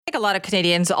A lot of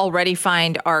Canadians already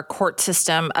find our court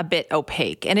system a bit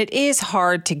opaque, and it is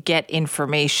hard to get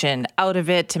information out of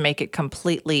it to make it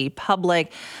completely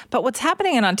public. But what's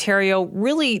happening in Ontario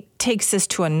really takes this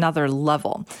to another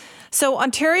level. So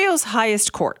Ontario's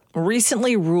highest court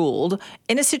recently ruled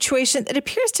in a situation that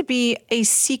appears to be a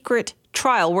secret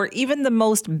trial where even the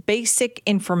most basic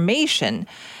information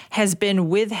has been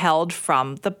withheld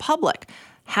from the public.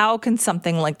 How can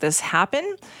something like this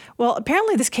happen? Well,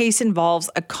 apparently this case involves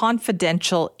a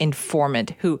confidential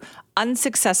informant who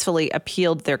unsuccessfully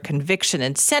appealed their conviction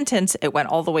and sentence. It went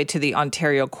all the way to the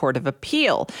Ontario Court of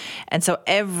Appeal. And so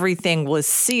everything was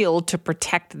sealed to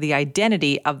protect the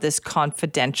identity of this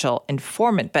confidential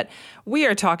informant. But we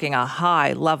are talking a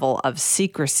high level of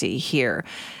secrecy here.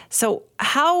 So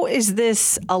how is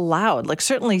this allowed? Like,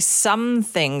 certainly some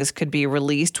things could be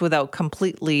released without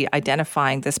completely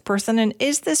identifying this person. And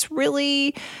is this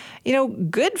really,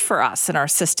 good for us and our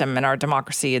system and our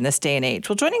democracy in this day and age?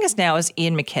 Well, joining us now is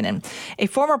Ian McKinnon, a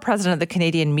former president of the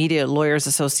Canadian Media Lawyers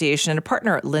Association and a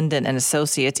partner at Linden and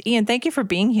Associates. Ian, thank you for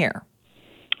being here.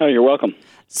 Oh, you're welcome.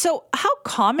 So how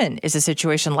common is a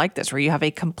situation like this where you have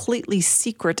a completely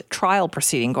secret trial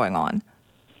proceeding going on?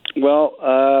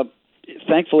 Well,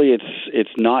 thankfully, it's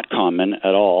not common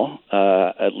at all.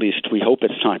 At least we hope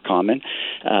it's not common.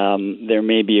 There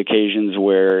may be occasions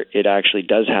where it actually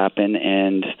does happen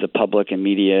and the public and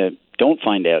media don't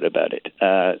find out about it.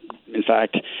 In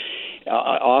fact,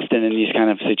 often in these kind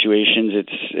of situations,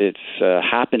 it's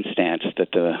happenstance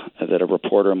that a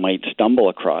reporter might stumble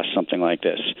across something like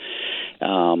this,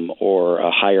 or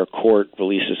a higher court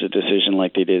releases a decision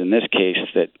like they did in this case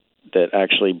that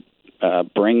actually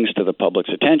brings to the public's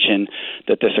attention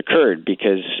that this occurred,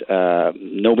 because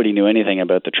nobody knew anything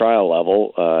about the trial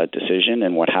level decision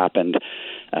and what happened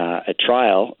at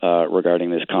trial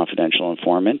regarding this confidential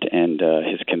informant and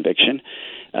his conviction.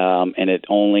 And it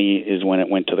only is when it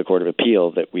went to the Court of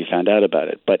Appeal that we found out about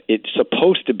it. But it's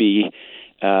supposed to be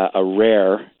a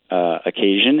rare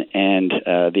occasion and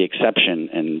the exception,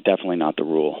 and definitely not the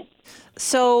rule.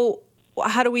 So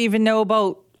how do we even know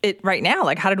about it right now?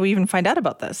 Like, how did we even find out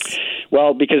about this?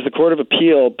 Well, because the Court of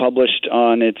Appeal published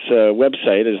on its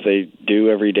website, as they do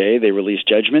every day, they release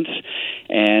judgments,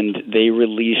 and they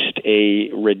released a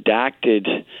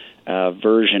redacted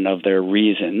version of their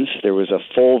reasons. There was a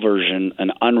full version,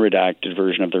 an unredacted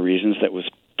version of the reasons that was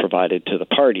provided to the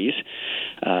parties,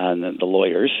 the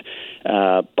lawyers,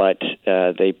 but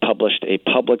they published a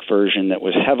public version that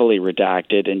was heavily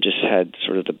redacted and just had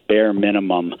sort of the bare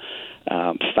minimum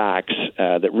facts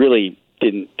that really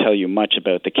didn't tell you much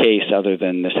about the case, other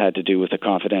than this had to do with a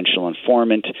confidential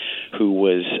informant who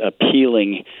was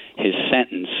appealing his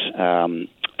sentence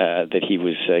that he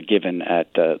was given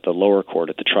at the lower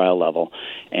court at the trial level,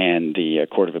 and the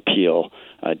Court of Appeal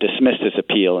dismissed his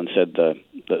appeal and said the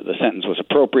sentence was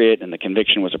appropriate and the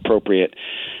conviction was appropriate,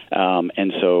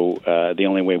 and so the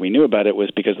only way we knew about it was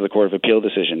because of the Court of Appeal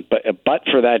decision. But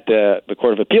for that, the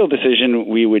Court of Appeal decision,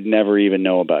 we would never even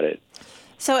know about it.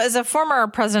 So as a former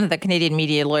president of the Canadian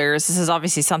Media Lawyers, this is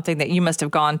obviously something that you must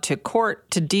have gone to court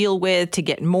to deal with, to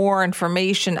get more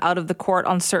information out of the court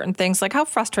on certain things. Like, how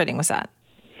frustrating was that?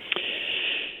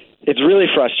 It's really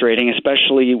frustrating,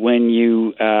 especially when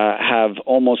you have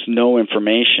almost no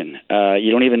information.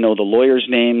 You don't even know the lawyers'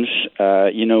 names.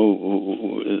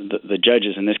 The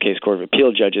judges, in this case, Court of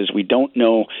Appeal judges. We don't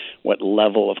know what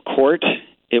level of court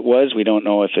it was. We don't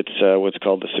know if it's what's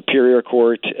called the Superior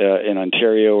Court in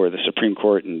Ontario, or the Supreme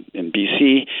Court in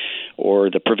BC, or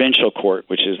the Provincial Court,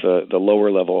 which is the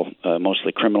lower level,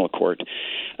 mostly criminal court.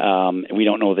 We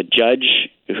don't know the judge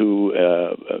who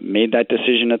made that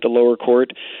decision at the lower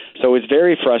court. So it's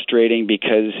very frustrating,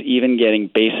 because even getting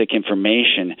basic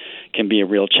information can be a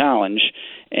real challenge.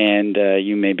 And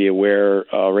you may be aware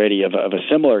already of a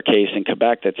similar case in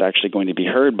Quebec that's actually going to be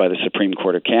heard by the Supreme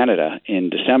Court of Canada in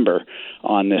December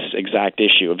on this exact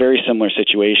issue. A very similar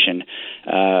situation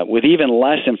with even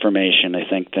less information, I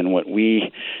think, than what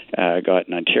we got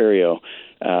in Ontario,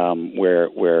 where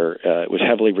it was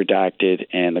heavily redacted,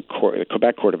 and the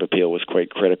Quebec Court of Appeal was quite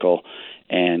critical.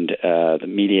 And the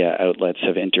media outlets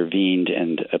have intervened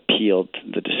and appealed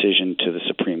the decision to the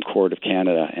Supreme Court of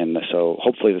Canada. And so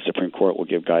hopefully the Supreme Court will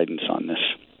give guidance on this.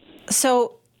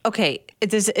 So, okay,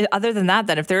 other than that,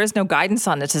 then, if there is no guidance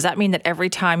on this, does that mean that every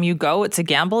time you go, it's a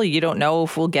gamble? You don't know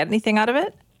if we'll get anything out of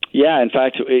it? Yeah, in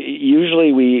fact,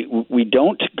 usually we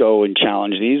don't go and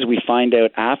challenge these. We find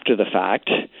out after the fact,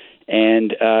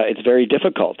 and it's very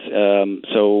difficult.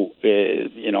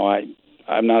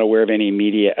 I'm not aware of any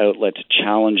media outlets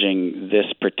challenging this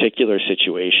particular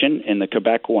situation. In the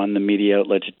Quebec one, the media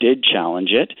outlets did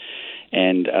challenge it,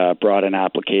 and brought an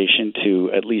application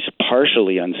to at least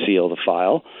partially unseal the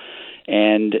file.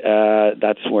 And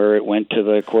that's where it went to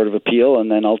the Court of Appeal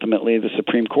and then ultimately the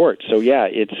Supreme Court. So, yeah,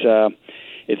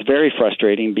 it's very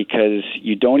frustrating because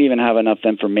you don't even have enough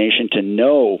information to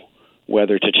know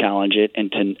whether to challenge it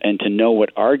and to know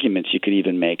what arguments you could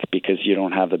even make because you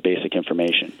don't have the basic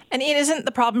information. And Ian, isn't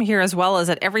the problem here as well is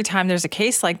that every time there's a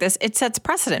case like this, it sets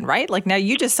precedent, right? Like now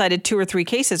you just cited 2 or 3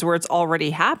 cases where it's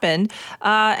already happened,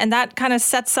 and that kind of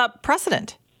sets up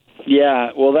precedent.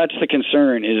 Yeah, well, that's the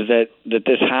concern is that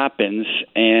this happens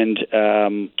and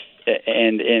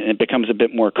it becomes a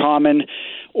bit more common,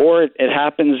 or it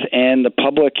happens and the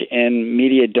public and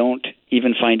media don't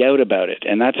even find out about it.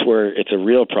 And that's where it's a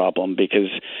real problem because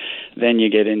then you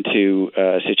get into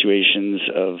situations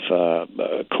of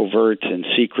covert and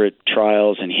secret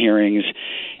trials and hearings,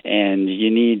 and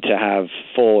you need to have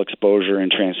full exposure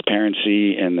and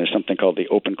transparency. And there's something called the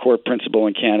open court principle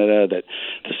in Canada that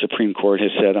the Supreme Court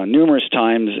has said on numerous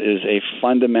times is a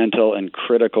fundamental and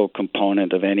critical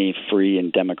component of any free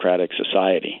and democratic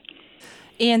society.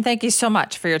 Ian, thank you so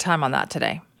much for your time on that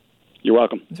today. You're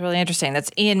welcome. It's really interesting. That's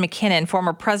Ian McKinnon,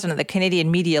 former president of the Canadian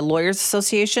Media Lawyers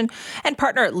Association and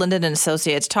partner at Linden &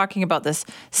 Associates, talking about this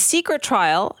secret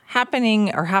trial happened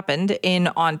in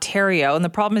Ontario. And the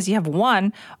problem is you have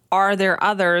one. Are there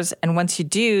others? And once you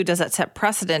do, does that set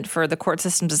precedent for the court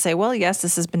system to say, well, yes,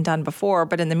 this has been done before,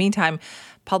 but in the meantime,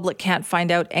 public can't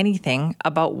find out anything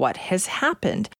about what has happened?